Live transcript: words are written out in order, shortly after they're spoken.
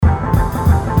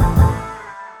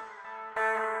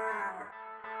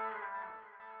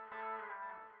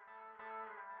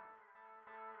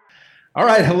All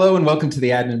right. Hello and welcome to the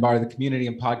Admin Bar, the community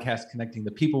and podcast connecting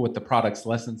the people with the products,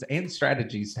 lessons, and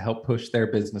strategies to help push their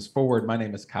business forward. My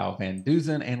name is Kyle Van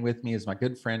Duzen, and with me is my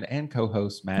good friend and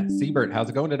co-host, Matt Siebert. How's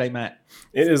it going today, Matt?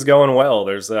 It is going well.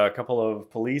 There's a couple of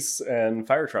police and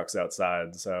fire trucks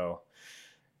outside, so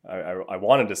I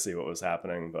wanted to see what was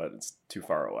happening, but it's too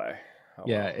far away. Oh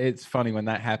Yeah, well. it's funny when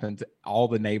that happens, all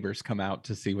the neighbors come out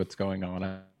to see what's going on.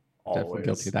 I'm definitely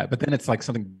guilty of Always. that. But then it's like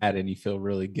something bad and you feel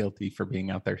really guilty for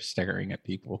being out there staring at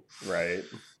people. Right.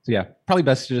 So yeah, probably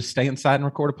best to just stay inside and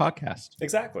record a podcast.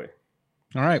 Exactly.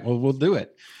 All right, well, we'll do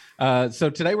it.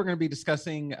 So today we're going to be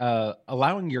discussing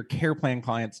allowing your care plan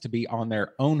clients to be on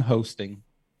their own hosting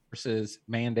versus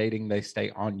mandating they stay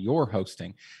on your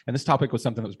hosting. And this topic was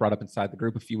something that was brought up inside the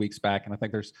group a few weeks back. And I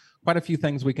think there's quite a few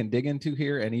things we can dig into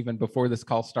here. And even before this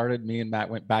call started, me and Matt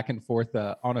went back and forth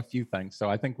on a few things. So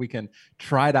I think we can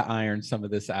try to iron some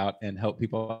of this out and help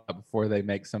people out before they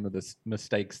make some of the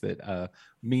mistakes that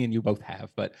me and you both have.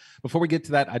 But before we get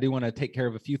to that, I do want to take care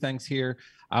of a few things here.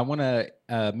 I want to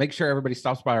make sure everybody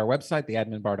stops by our website,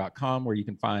 theadminbar.com, where you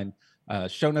can find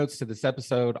show notes to this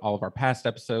episode, all of our past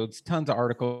episodes, tons of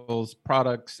articles,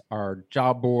 products, our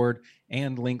job board,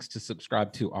 and links to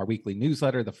subscribe to our weekly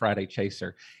newsletter, The Friday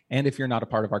Chaser. And if you're not a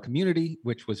part of our community,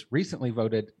 which was recently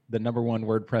voted the #1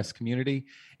 WordPress community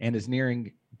and is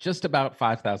nearing just about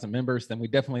 5,000 members, then we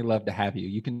definitely love to have you.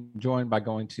 You can join by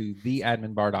going to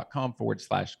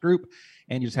theadminbar.com/group,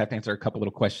 and you just have to answer a couple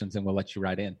little questions and we'll let you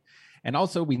right in. And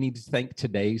also, we need to thank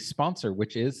today's sponsor,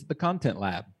 which is the Content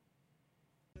Lab.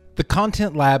 The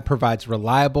Content Lab provides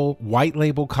reliable, white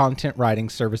label content writing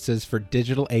services for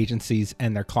digital agencies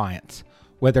and their clients.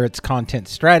 Whether it's content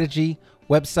strategy,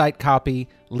 website copy,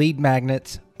 lead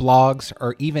magnets, blogs,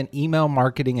 or even email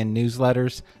marketing and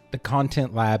newsletters, the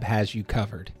Content Lab has you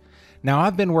covered. Now,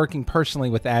 I've been working personally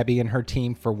with Abby and her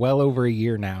team for well over a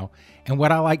year now, and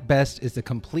what I like best is the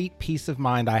complete peace of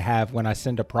mind I have when I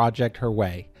send a project her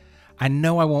way. I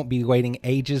know I won't be waiting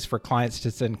ages for clients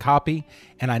to send copy,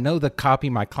 and I know the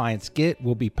copy my clients get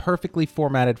will be perfectly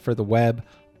formatted for the web,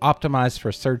 optimized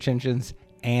for search engines,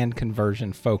 and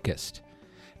conversion focused.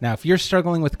 Now, if you're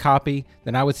struggling with copy,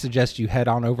 then I would suggest you head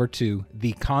on over to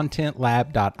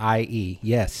thecontentlab.ie.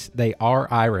 Yes, they are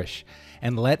Irish,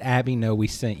 and let Abby know we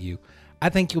sent you. I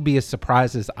think you'll be as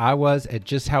surprised as I was at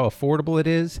just how affordable it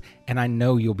is, and I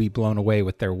know you'll be blown away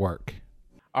with their work.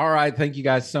 All right. Thank you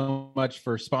guys so much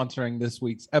for sponsoring this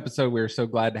week's episode. We're so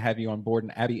glad to have you on board.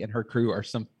 And Abby and her crew are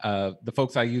some the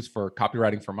folks I use for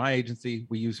copywriting for my agency.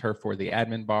 We use her for the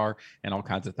Admin Bar and all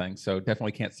kinds of things. So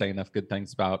definitely can't say enough good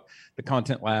things about the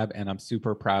Content Lab. And I'm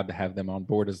super proud to have them on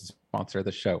board as a sponsor of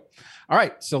the show. All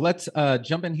right. So let's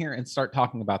jump in here and start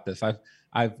talking about this. I've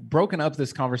broken up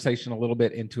this conversation a little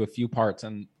bit into a few parts.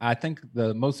 And I think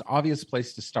the most obvious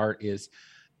place to start is,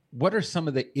 what are some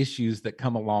of the issues that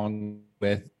come along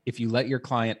with if you let your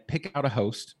client pick out a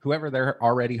host, whoever they're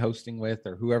already hosting with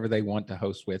or whoever they want to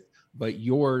host with, but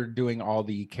you're doing all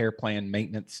the care plan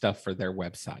maintenance stuff for their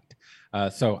website?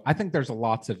 So I think there's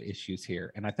lots of issues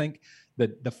here. And I think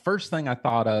that the first thing I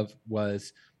thought of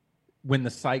was when the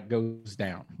site goes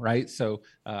down, right? So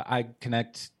I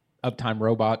connect Uptime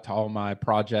Robot to all my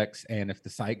projects. And if the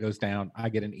site goes down, I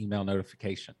get an email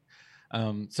notification.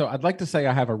 So I'd like to say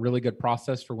I have a really good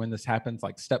process for when this happens,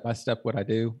 like step by step what I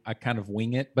do. I kind of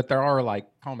wing it, but there are like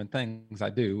common things I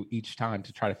do each time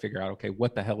to try to figure out, okay,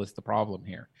 what the hell is the problem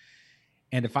here?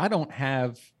 And if I don't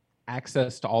have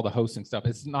access to all the hosting stuff,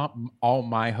 it's not all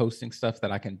my hosting stuff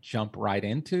that I can jump right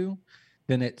into,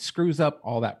 then it screws up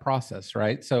all that process,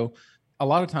 right? So a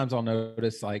lot of times I'll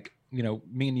notice, like,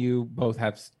 me and you both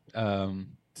have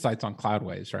sites on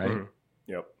Cloudways, right? Mm-hmm.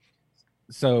 Yep.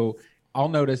 So I'll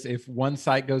notice if one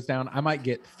site goes down, I might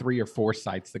get 3 or 4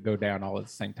 sites that go down all at the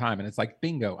same time. And it's like,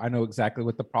 bingo, I know exactly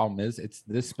what the problem is. It's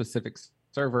this specific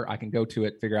server. I can go to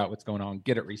it, figure out what's going on,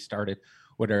 get it restarted,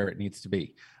 whatever it needs to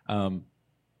be.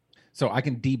 So I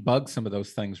can debug some of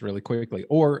those things really quickly.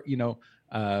 Or,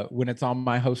 when it's on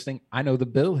my hosting, I know the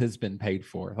bill has been paid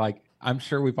for. Like, I'm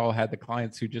sure we've all had the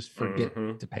clients who just forget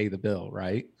to pay the bill,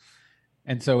 right?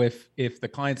 And so if the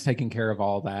client's taking care of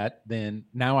all that, then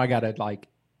now I got to like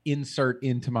insert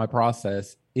into my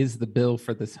process, is the bill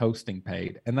for this hosting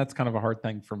paid? And that's kind of a hard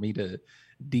thing for me to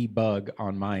debug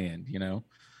on my end,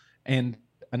 And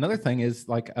another thing is,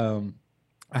 like, I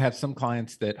have some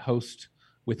clients that host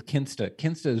with Kinsta.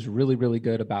 Kinsta is really, really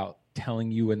good about telling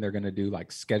you when they're going to do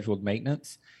like scheduled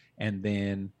maintenance and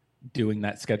then doing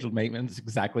that scheduled maintenance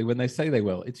exactly when they say they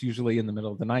will. It's usually in the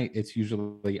middle of the night. It's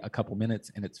usually a couple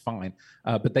minutes and it's fine.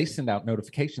 But they send out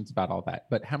notifications about all that.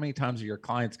 But how many times are your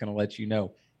clients going to let you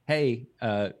know, hey,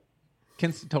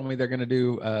 Kinston told me they're going to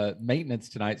do maintenance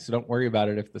tonight, so don't worry about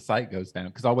it if the site goes down.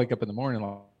 Because I'll wake up in the morning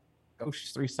like, oh,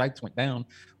 3 sites went down.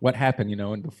 What happened?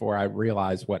 And before I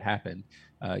realize what happened,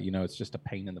 it's just a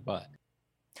pain in the butt.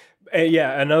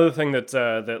 Yeah, another thing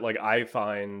that like I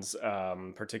find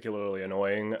particularly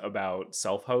annoying about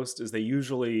self-host is they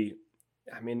usually,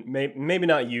 I mean, maybe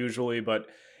not usually, but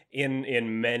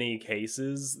in many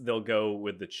cases they'll go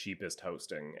with the cheapest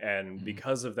hosting, and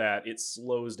because of that, it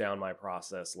slows down my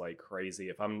process like crazy.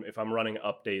 If I'm running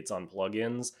updates on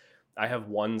plugins, I have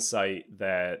one site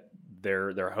that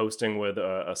they're hosting with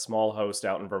a small host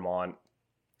out in Vermont,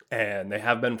 and they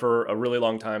have been for a really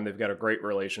long time. They've got a great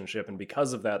relationship, and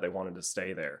because of that, they wanted to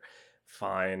stay there.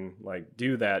 Fine, like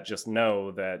do that. Just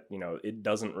know that it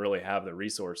doesn't really have the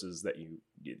resources that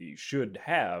you should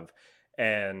have,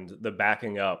 and the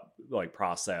backing up like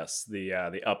process, the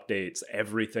updates,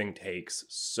 everything takes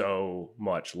so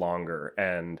much longer,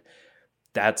 and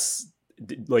that's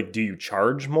like, do you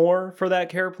charge more for that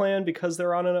care plan because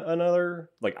they're on another?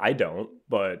 Like, I don't,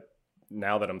 but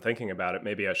now that I'm thinking about it,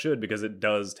 maybe I should, because it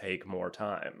does take more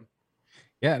time.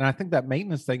 Yeah, and I think that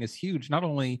maintenance thing is huge. Not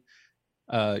only,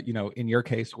 in your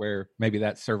case where maybe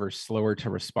that server's slower to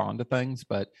respond to things,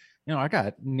 but I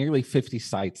got nearly 50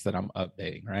 sites that I'm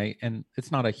updating, right? And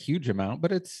it's not a huge amount,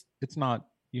 but it's not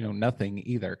nothing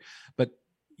either. But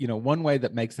one way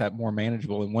that makes that more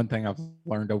manageable, and one thing I've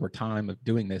learned over time of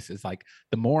doing this, is like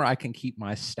the more I can keep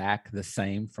my stack the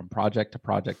same from project to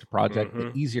project to project,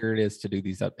 the easier it is to do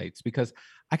these updates, because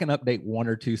I can update 1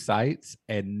 or 2 sites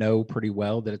and know pretty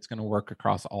well that it's going to work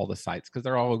across all the sites because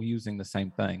they're all using the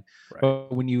same thing. Right.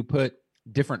 But when you put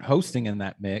different hosting in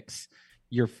that mix,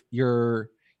 you're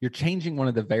changing one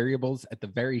of the variables at the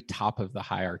very top of the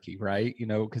hierarchy, right?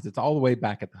 Because it's all the way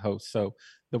back at the host. So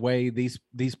the way these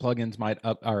plugins might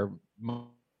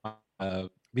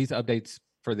these updates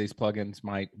for these plugins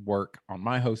might work on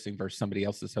my hosting versus somebody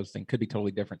else's hosting could be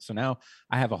totally different. So now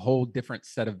I have a whole different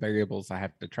set of variables I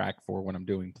have to track for when I'm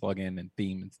doing plugin and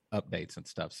theme updates and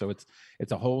stuff. So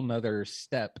it's a whole nother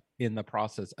step in the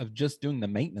process of just doing the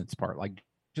maintenance part, like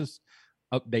just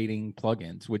updating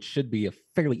plugins, which should be a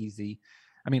fairly easy.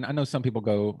 I mean, I know some people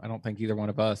go, I don't think either one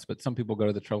of us, but some people go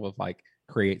to the trouble of like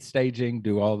create staging,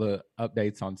 do all the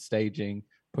updates on staging,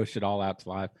 push it all out to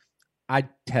live. I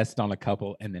test on a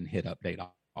couple and then hit update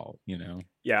all.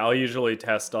 Yeah, I'll usually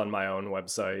test on my own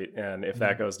website, and if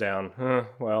that goes down,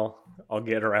 well, I'll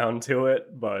get around to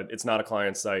it, but it's not a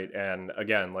client site. And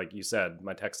again, like you said,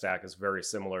 my tech stack is very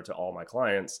similar to all my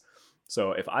clients.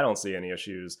 So if I don't see any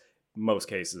issues, most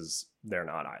cases they're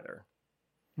not either.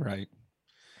 Right.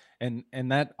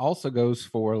 And that also goes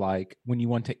for like when you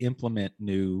want to implement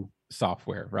new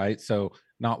software, right? So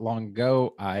not long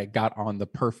ago, I got on the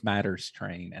Perf Matters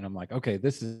train, and I'm like, okay,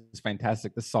 this is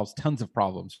fantastic. This solves tons of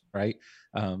problems, right?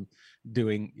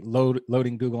 Doing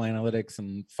loading Google Analytics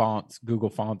and fonts, Google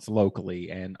Fonts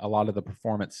locally, and a lot of the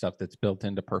performance stuff that's built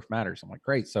into Perf Matters. I'm like,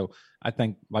 great. So I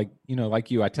think like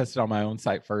you, I tested on my own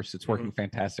site first. It's working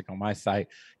fantastic on my site.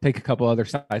 Take a couple other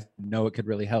sites, know it could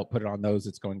really help, put it on those.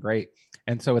 It's going great.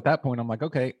 And so at that point, I'm like,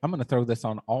 okay, I'm going to throw this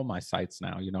on all my sites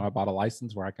now. I bought a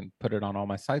license where I can put it on all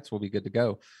my sites. We'll be good to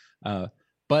go.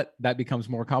 But that becomes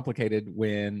more complicated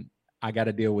when I got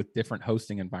to deal with different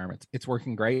hosting environments. It's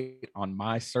working great on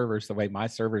my servers, the way my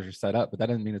servers are set up, but that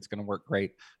doesn't mean it's going to work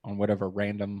great on whatever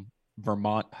random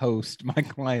Vermont host my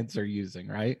clients are using,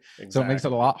 right? Exactly. So it makes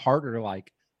it a lot harder to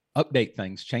like update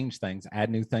things, change things,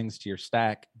 add new things to your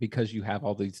stack, because you have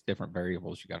all these different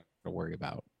variables you got to worry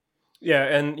about. Yeah,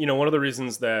 and one of the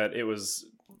reasons that it was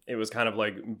kind of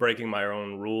like breaking my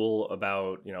own rule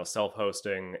about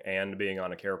self-hosting and being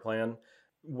on a care plan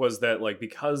was that, like,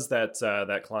 because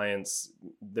that clients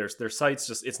their sites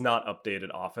just, it's not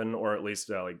updated often, or at least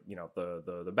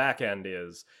the back end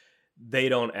is, they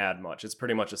don't add much. It's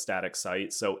pretty much a static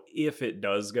site. So if it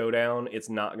does go down, it's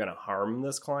not going to harm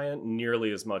this client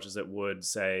nearly as much as it would,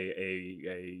 say,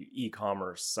 a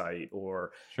e-commerce site,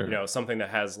 or something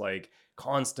that has like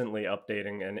constantly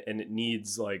updating and it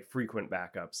needs like frequent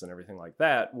backups and everything like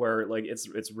that, where like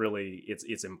it's really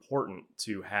important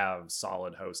to have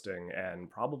solid hosting, and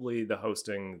probably the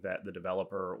hosting that the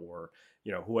developer or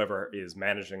whoever is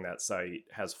managing that site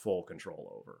has full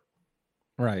control over.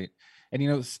 Right.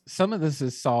 And some of this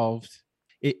is solved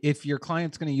if your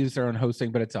client's going to use their own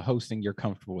hosting, but it's a hosting you're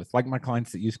comfortable with. Like my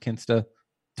clients that use Kinsta,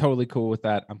 totally cool with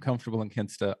that. I'm comfortable in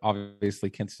Kinsta. Obviously,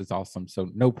 Kinsta is awesome, so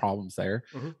no problems there.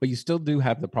 But you still do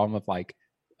have the problem of like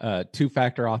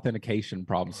two-factor authentication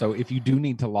problem. So if you do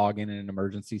need to log in an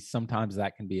emergency, sometimes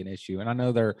that can be an issue. And I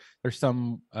know there's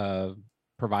some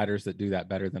providers that do that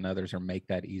better than others, or make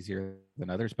that easier than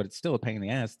others, but it's still a pain in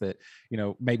the ass that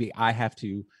maybe I have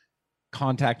to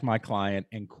contact my client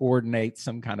and coordinate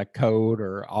some kind of code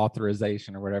or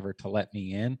authorization or whatever to let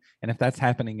me in. And if that's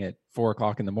happening at 4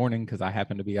 o'clock in the morning because I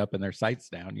happen to be up and their site's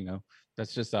down,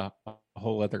 that's just a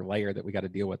whole other layer that we got to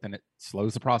deal with. And it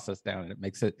slows the process down and it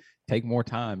makes it take more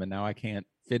time. And now I can't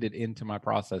fit it into my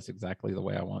process exactly the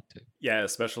way I want to. Yeah,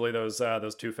 especially those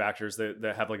two factors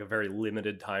that have like a very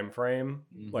limited time frame.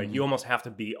 Like you almost have to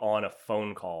be on a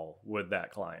phone call with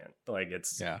that client. Like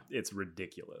it's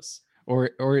ridiculous.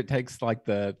 Or it takes like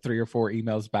the 3 or 4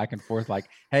 emails back and forth, like,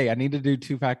 hey, I need to do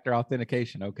 2-factor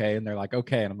authentication. Okay. And they're like,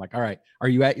 okay. And I'm like, all right, are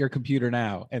you at your computer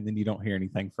now? And then you don't hear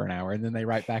anything for an hour. And then they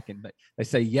write back and they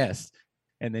say yes.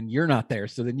 And then you're not there.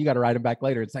 So then you got to write them back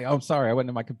later and say, oh, I'm sorry, I wasn't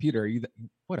at my computer.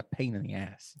 What a pain in the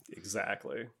ass.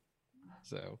 Exactly.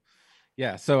 So,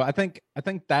 yeah. So I think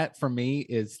that for me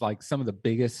is like some of the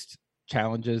biggest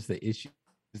challenges, the issues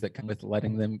that come with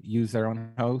letting them use their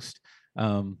own host.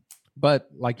 But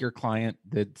like your client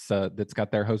that's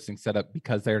got their hosting set up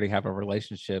because they already have a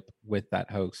relationship with that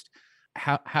host,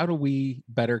 how do we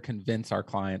better convince our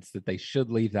clients that they should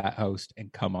leave that host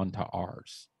and come onto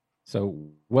ours? So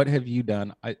what have you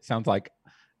done? It sounds like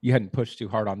you hadn't pushed too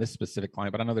hard on this specific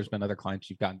client, but I know there's been other clients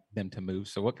you've gotten them to move.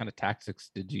 So what kind of tactics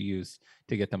did you use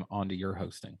to get them onto your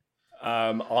hosting?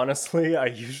 Honestly, I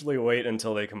usually wait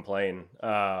until they complain.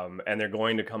 And they're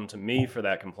going to come to me for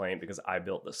that complaint because I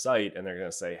built the site, and they're going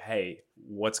to say, hey,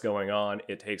 what's going on?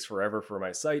 It takes forever for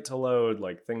my site to load.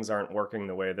 Like things aren't working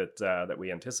the way that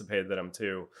we anticipated them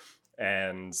to.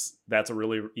 And that's a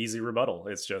really easy rebuttal.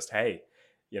 It's just, hey,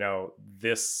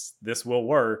 this will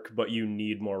work, but you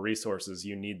need more resources.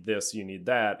 You need this, you need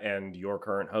that, and your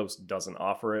current host doesn't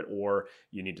offer it, or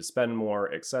you need to spend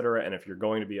more, etc. And if you're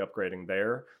going to be upgrading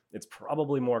there, it's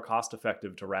probably more cost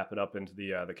effective to wrap it up into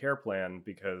the care plan,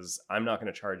 because I'm not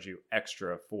going to charge you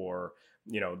extra for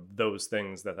those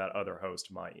things that other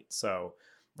host might. So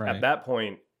at that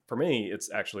point, for me,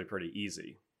 it's actually pretty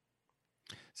easy.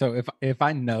 So if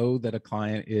I know that a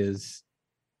client is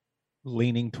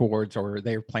leaning towards, or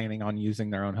they're planning on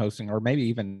using their own hosting, or maybe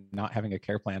even not having a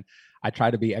care plan, I try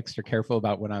to be extra careful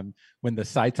about when the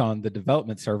site's on the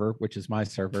development server, which is my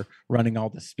server, running all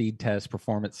the speed tests,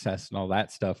 performance tests, and all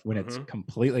that stuff. When it's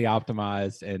completely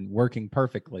optimized and working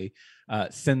perfectly,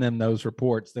 send them those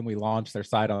reports. Then we launch their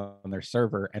site on their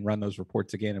server and run those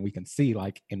reports again, and we can see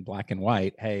like in black and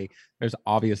white, hey, there's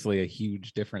obviously a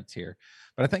huge difference here.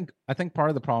 But I think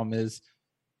part of the problem is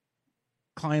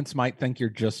clients might think you're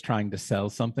just trying to sell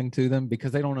something to them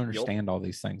because they don't understand all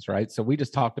these things, right? So we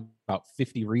just talked about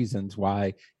 50 reasons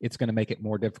why it's going to make it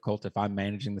more difficult if I'm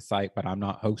managing the site, but I'm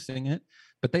not hosting it.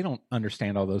 But they don't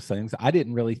understand all those things. I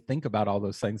didn't really think about all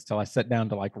those things till I sat down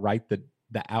to like write the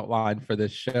outline for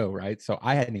this show, right? So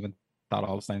I hadn't even thought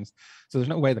all those things. So there's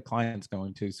no way the client's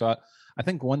going to. So I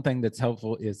think one thing that's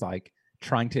helpful is like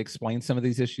trying to explain some of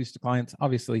these issues to clients,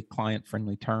 obviously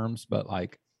client-friendly terms, but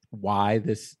like why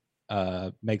this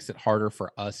makes it harder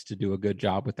for us to do a good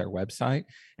job with their website.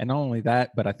 And not only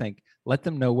that, but I think let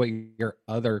them know what your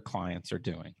other clients are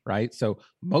doing, right? So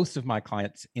most of my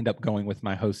clients end up going with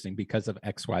my hosting because of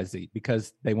XYZ,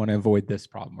 because they want to avoid this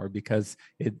problem, or because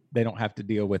they don't have to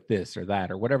deal with this or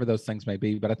that, or whatever those things may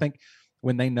be. But I think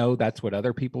when they know that's what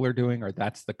other people are doing, or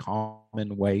that's the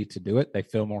common way to do it, they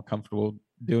feel more comfortable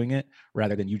doing it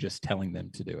rather than you just telling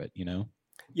them to do it,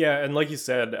 Yeah, and like you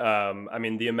said, I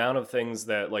mean, the amount of things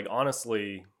that, like,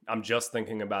 honestly, I'm just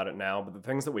thinking about it now, but the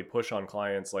things that we push on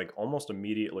clients, like, almost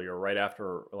immediately or right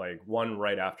after, like, one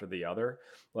right after the other,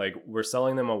 like, we're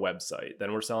selling them a website,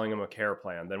 then we're selling them a care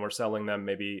plan, then we're selling them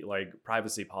maybe, like,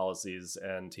 privacy policies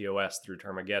and TOS through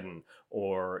Termageddon,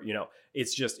 or,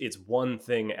 it's one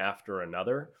thing after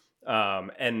another.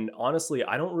 And honestly,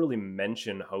 I don't really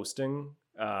mention hosting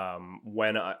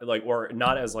when I like, or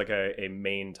not as like a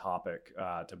main topic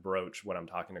to broach when I'm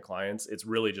talking to clients. It's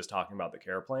really just talking about the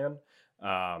care plan.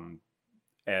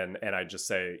 And I just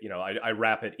say, I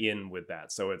wrap it in with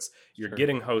that. So you're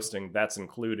getting hosting, that's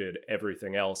included,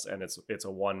 everything else, and it's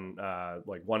a one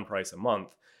price a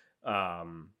month.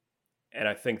 And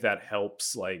I think that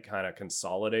helps like kind of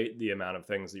consolidate the amount of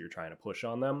things that you're trying to push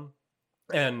on them.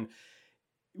 And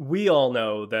we all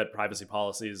know that privacy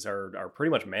policies are pretty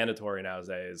much mandatory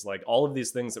nowadays. Like all of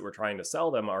these things that we're trying to sell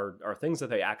them are things that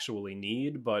they actually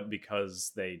need, but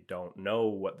because they don't know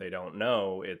what they don't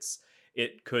know,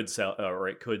 it could sell, or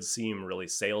it could seem really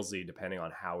salesy depending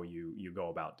on how you go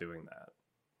about doing that.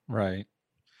 Right.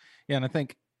 Yeah. And I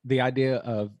think the idea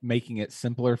of making it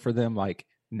simpler for them, like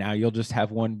now you'll just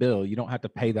have one bill. You don't have to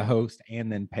pay the host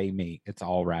and then pay me. It's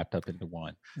all wrapped up into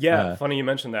one. Yeah, funny you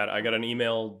mentioned that. I got an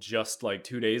email just like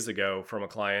 2 days ago from a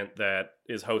client that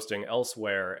is hosting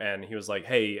elsewhere, and he was like,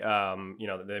 "Hey,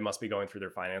 they must be going through their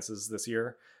finances this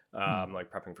year, like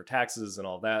prepping for taxes and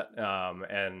all that."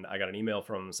 And I got an email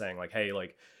from him saying like, "Hey,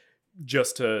 like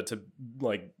just to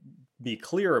like be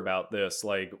clear about this,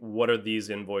 like what are these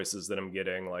invoices that I'm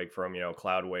getting like from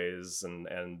Cloudways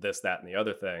and this, that, and the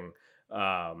other thing."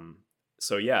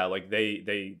 So yeah, like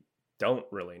they don't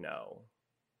really know.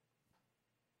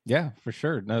 Yeah, for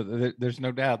sure. No, there's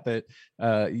no doubt that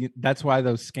that's why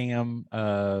those scam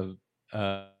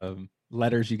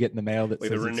letters you get in the mail that Like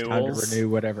says the it's time to renewals. renew,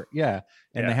 whatever. Yeah.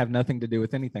 And they Yeah. have nothing to do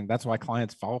with anything. That's why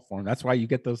clients fall for them. That's why you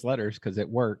get those letters, because it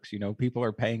works. People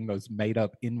are paying those made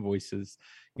up invoices,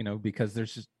 because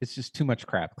it's just too much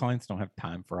crap. Clients don't have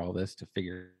time for all this to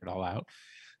figure it all out.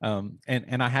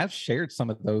 And I have shared some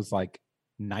of those like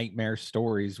nightmare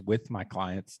stories with my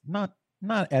clients, not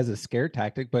as a scare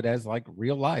tactic, but as like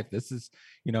real life. This is,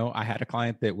 I had a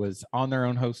client that was on their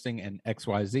own hosting and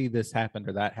XYZ, this happened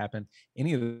or that happened.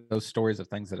 Any of those stories of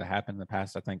things that have happened in the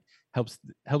past, I think helps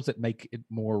it make it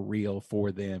more real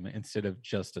for them instead of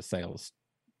just a sales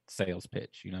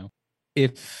pitch.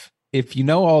 If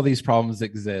all these problems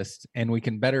exist and we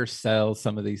can better sell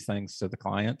some of these things to the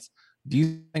clients, do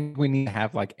you think we need to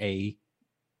have like a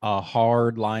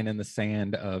hard line in the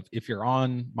sand of, if you're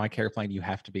on my care plan, you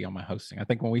have to be on my hosting? I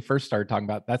think when we first started talking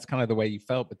about, that's kind of the way you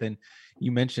felt, but then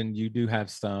you mentioned you do have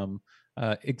some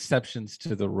exceptions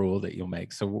to the rule that you'll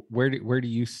make. So where do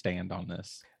you stand on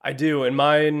this? I do, and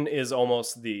mine is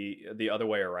almost the other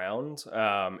way around.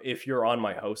 If you're on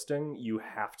my hosting, you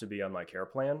have to be on my care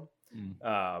plan.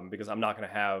 Because I'm not going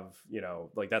to have,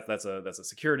 like that's a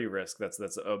security risk. That's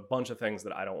a bunch of things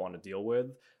that I don't want to deal with.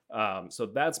 So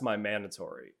that's my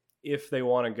mandatory. If they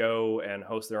want to go and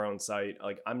host their own site,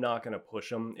 like I'm not going to push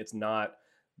them. It's not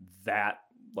that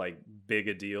like big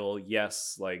a deal.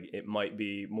 Yes, like it might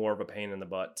be more of a pain in the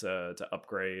butt to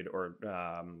upgrade or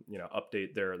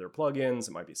update their plugins.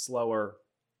 It might be slower.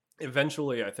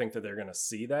 Eventually, I think that they're going to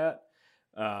see that.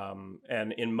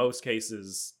 And in most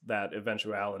cases, that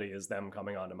eventuality is them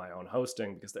coming onto my own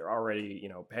hosting because they're already,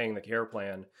 paying the care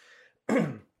plan.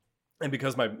 And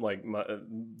because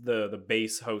the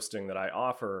base hosting that I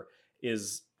offer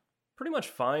is pretty much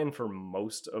fine for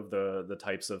most of the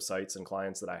types of sites and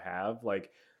clients that I have, like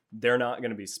they're not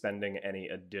going to be spending any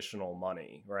additional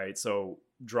money, right? So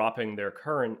dropping their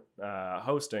current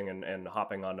hosting and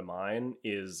hopping onto mine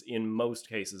is in most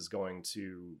cases going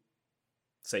to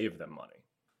save them money.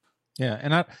 Yeah.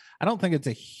 And I don't think it's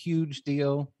a huge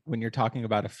deal when you're talking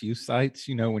about a few sites,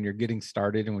 when you're getting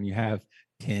started and when you have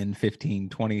 10, 15,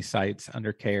 20 sites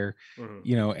under care,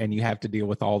 and you have to deal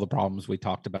with all the problems we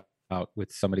talked about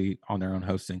with somebody on their own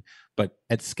hosting. But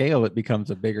at scale, it becomes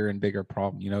a bigger and bigger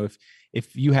problem.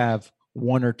 If you have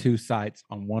one or two sites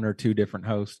on one or two different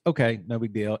hosts, okay, no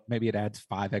big deal. Maybe it adds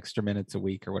 5 extra minutes a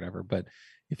week or whatever. But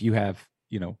if you have,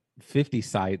 50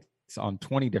 sites on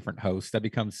 20 different hosts, that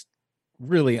becomes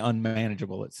really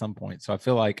unmanageable at some point. So I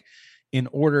feel like in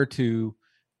order to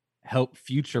help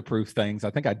future-proof things, I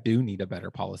think I do need a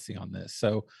better policy on this.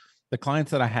 So the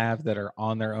clients that I have that are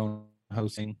on their own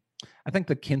hosting, I think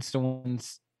the Kinsta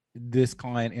ones, this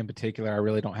client in particular, I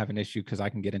really don't have an issue because I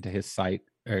can get into his site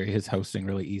or his hosting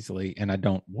really easily, and I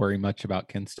don't worry much about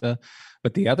Kinsta.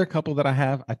 But the other couple that I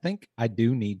have, I think I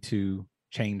do need to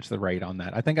change the rate on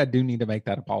that. I think I do need to make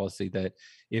that a policy that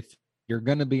if you're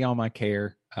going to be on my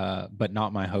care, but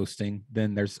not my hosting,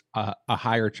 then there's a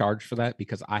higher charge for that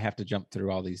because I have to jump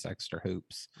through all these extra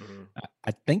hoops.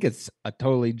 I think it's a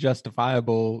totally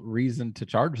justifiable reason to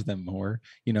charge them more.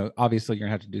 Obviously you're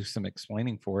gonna have to do some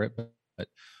explaining for it, but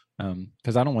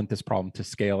because I don't want this problem to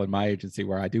scale in my agency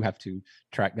where I do have to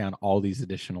track down all these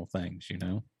additional things,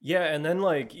 Yeah, and then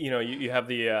you have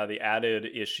the added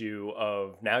issue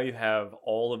of now you have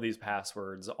all of these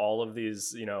passwords, all of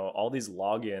these all these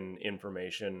login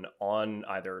information on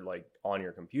either like on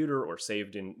your computer or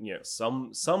saved in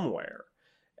somewhere,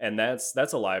 and that's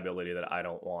a liability that I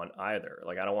don't want either.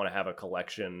 Like I don't want to have a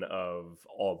collection of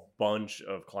a bunch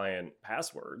of client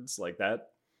passwords like that.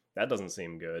 That doesn't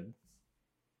seem good.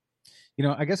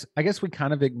 I guess we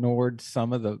kind of ignored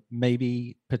some of the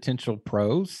maybe potential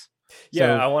pros.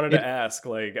 Yeah, I wanted to ask,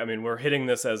 like, I mean, we're hitting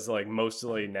this as like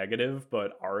mostly negative,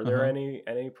 but are there any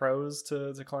pros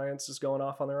to clients just going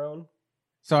off on their own?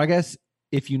 So I guess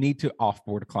if you need to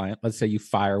offboard a client, let's say you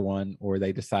fire one or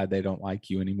they decide they don't like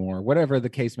you anymore, whatever the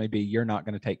case may be, you're not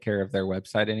going to take care of their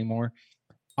website anymore.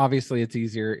 Obviously, it's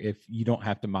easier if you don't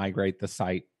have to migrate the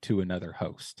site to another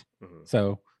host.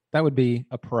 So That would be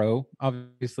a pro.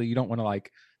 Obviously, you don't want to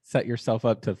like set yourself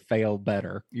up to fail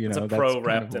better. It's a That's pro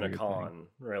kind of repped a in a weird thing. con,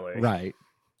 really. Right.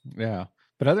 Yeah.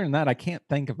 But other than that, I can't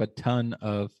think of a ton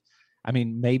of, I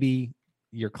mean, maybe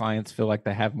your clients feel like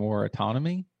they have more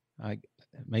autonomy.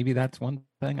 Maybe that's one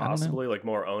thing. I don't know. Possibly like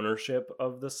more ownership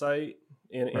of the site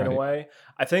in a Right. way.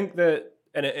 I think that,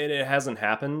 and it hasn't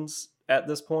happened at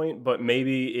this point, but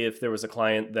maybe if there was a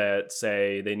client that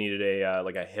say they needed a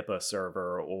like a HIPAA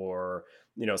server, or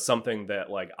something that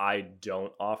like I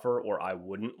don't offer or I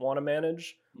wouldn't want to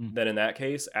manage, Mm. then in that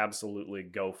case, absolutely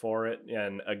go for it.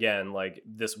 And again, like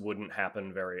this wouldn't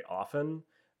happen very often.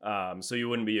 So you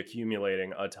wouldn't be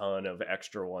accumulating a ton of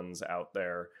extra ones out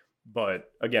there.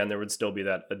 But again, there would still be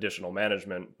that additional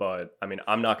management. But I mean,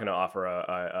 I'm not going to offer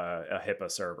a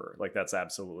HIPAA server. Like that's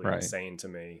absolutely Right. insane to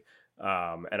me.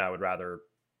 And I would rather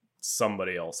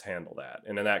somebody else handle that.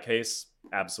 And in that case,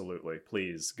 absolutely,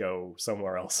 please go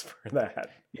somewhere else for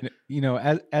that.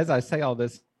 As I say all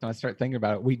this, and I start thinking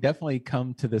about it, we definitely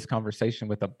come to this conversation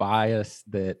with a bias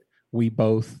that we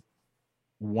both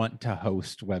want to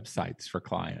host websites for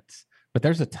clients. But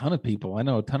there's a ton of people, I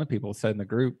know a ton of people said in the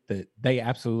group that they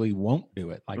absolutely won't do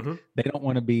it. Like they don't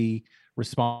want to be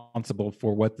responsible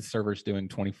for what the server's doing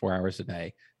 24 hours a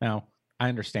day. Now, I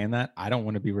understand that. I don't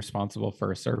want to be responsible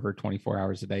for a server 24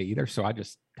 hours a day either. So I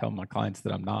just tell my clients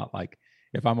that I'm not. Like,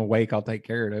 if I'm awake, I'll take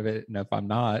care of it. And if I'm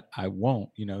not, I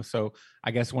won't, So I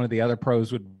guess one of the other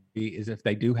pros would be is if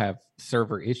they do have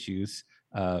server issues,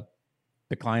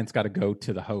 the client's got to go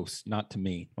to the host, not to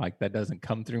me. Like that doesn't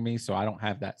come through me. So I don't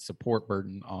have that support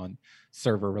burden on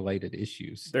server related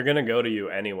issues. They're going to go to you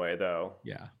anyway, though.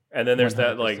 Yeah. And then there's 100%.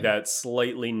 that like that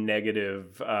slightly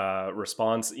negative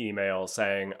response email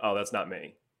saying, "Oh, that's not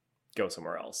me. Go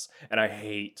somewhere else." And I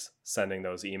hate sending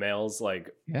those emails.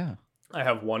 Like, yeah, I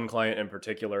have one client in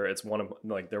particular. It's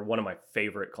they're one of my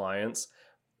favorite clients,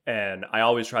 and I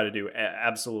always try to do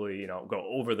absolutely go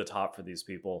over the top for these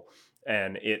people.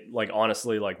 And it like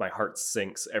honestly like my heart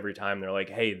sinks every time they're like,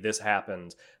 "Hey, this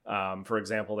happened." For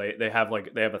example, they have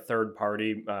a third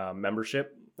party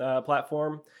membership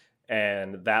platform.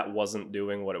 And that wasn't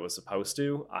doing what it was supposed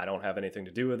to. I don't have anything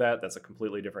to do with that. That's a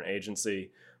completely different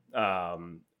agency.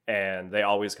 And they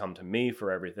always come to me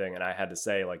for everything. And I had to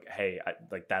say like, hey,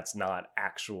 that's not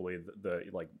actually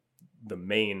the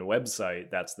main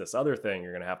website. That's this other thing.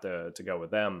 You're going to have to go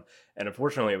with them. And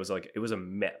unfortunately it was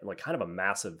kind of a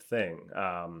massive thing.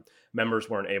 Members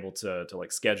weren't able to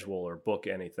like schedule or book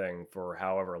anything for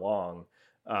however long.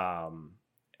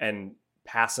 And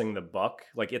passing the buck,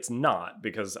 like it's not,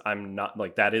 because I'm not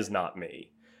like, that is not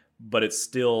me, but it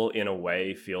still in a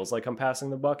way feels like I'm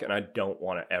passing the buck, and I don't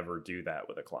want to ever do that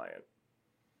with a client.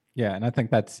 Yeah. And I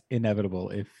think that's inevitable.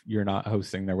 If you're not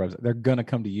hosting their website, they're going to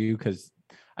come to you because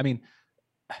I mean,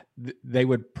 they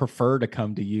would prefer to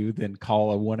come to you than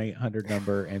call a 1-800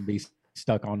 number and be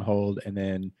stuck on hold and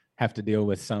then have to deal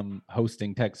with some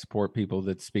hosting tech support people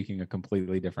that's speaking a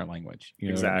completely different language. You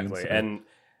know exactly. what I mean?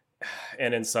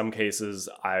 And in some cases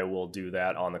I will do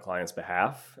that on the client's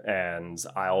behalf, and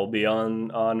I'll be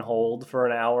on hold for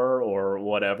an hour or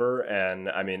whatever. And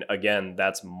I mean, again,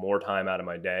 that's more time out of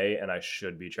my day, and I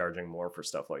should be charging more for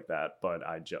stuff like that, but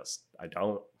I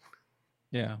don't.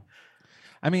 Yeah.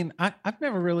 I mean, I've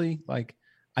never really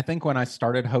I think when I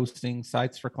started hosting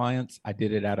sites for clients, I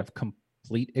did it out of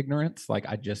complete ignorance. Like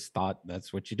I just thought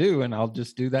that's what you do and I'll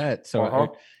just do that.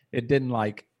 So it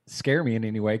didn't scare me in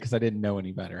any way because I didn't know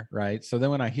any better. Right. So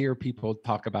then when I hear people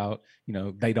talk about,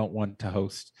 they don't want to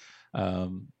host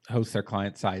their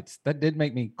client sites, that did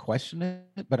make me question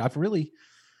it. But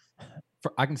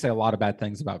I can say a lot of bad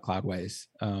things about Cloudways.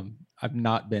 I've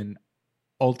not been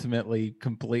ultimately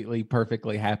completely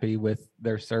perfectly happy with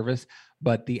their service,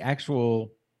 but the actual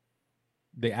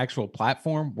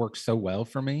platform works so well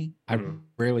for me. I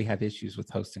rarely have issues with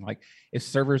hosting. Like if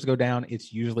servers go down,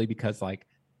 it's usually because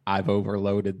I've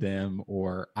overloaded them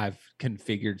or I've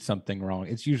configured something wrong.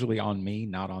 It's usually on me,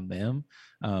 not on them.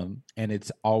 And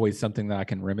it's always something that I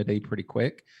can remedy pretty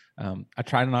quick. I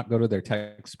try to not go to their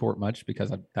tech support much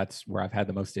because that's where I've had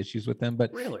the most issues with them.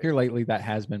 But here lately, that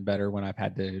has been better when I've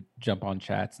had to jump on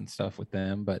chats and stuff with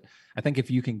them. But I think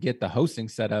if you can get the hosting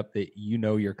set up that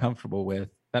you're comfortable with,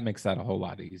 that makes that a whole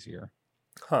lot easier.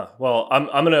 Well, I'm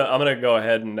gonna go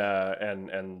ahead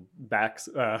and back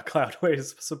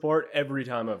Cloudways support. Every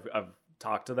time I've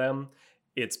talked to them,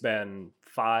 it's been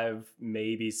 5,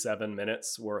 maybe 7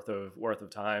 minutes worth of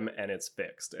time, and it's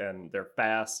fixed, and they're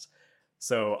fast.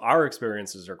 So our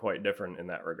experiences are quite different in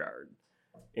that regard.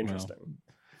 Interesting. Well,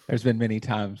 there's been many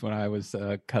times when I was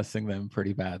cussing them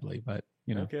pretty badly, but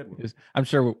no kidding. I'm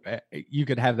sure you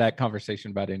could have that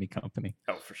conversation about any company.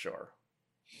 Oh, for sure.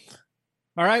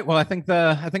 All right. Well, I think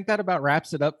that about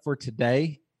wraps it up for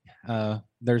today.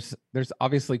 There's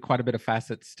obviously quite a bit of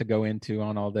facets to go into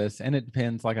on all this, and it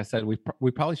depends. Like I said, we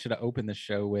probably should have opened the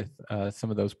show with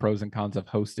some of those pros and cons of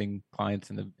hosting clients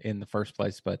in the first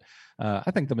place. But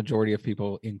I think the majority of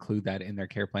people include that in their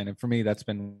care plan, and for me, that's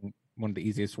been one of the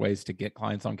easiest ways to get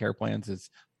clients on care plans is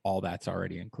all that's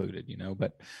already included,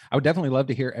 but I would definitely love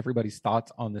to hear everybody's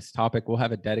thoughts on this topic. We'll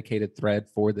have a dedicated thread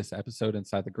for this episode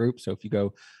inside the group. So if you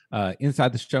go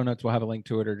inside the show notes, we'll have a link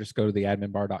to it, or just go to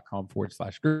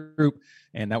theadminbar.com/group,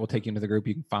 and that will take you into the group.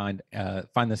 You can find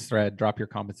this thread, drop your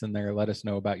comments in there, let us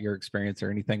know about your experience or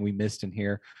anything we missed in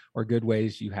here, or good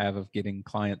ways you have of getting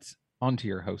clients onto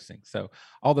your hosting. So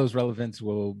all those relevance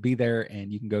will be there,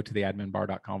 and you can go to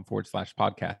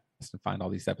theadminbar.com/podcast and find all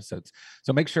these episodes.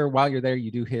 So make sure while you're there,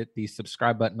 you do hit the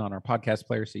subscribe button on our podcast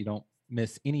player so you don't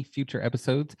miss any future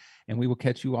episodes, and we will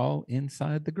catch you all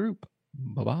inside the group.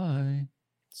 Bye-bye.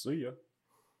 See ya.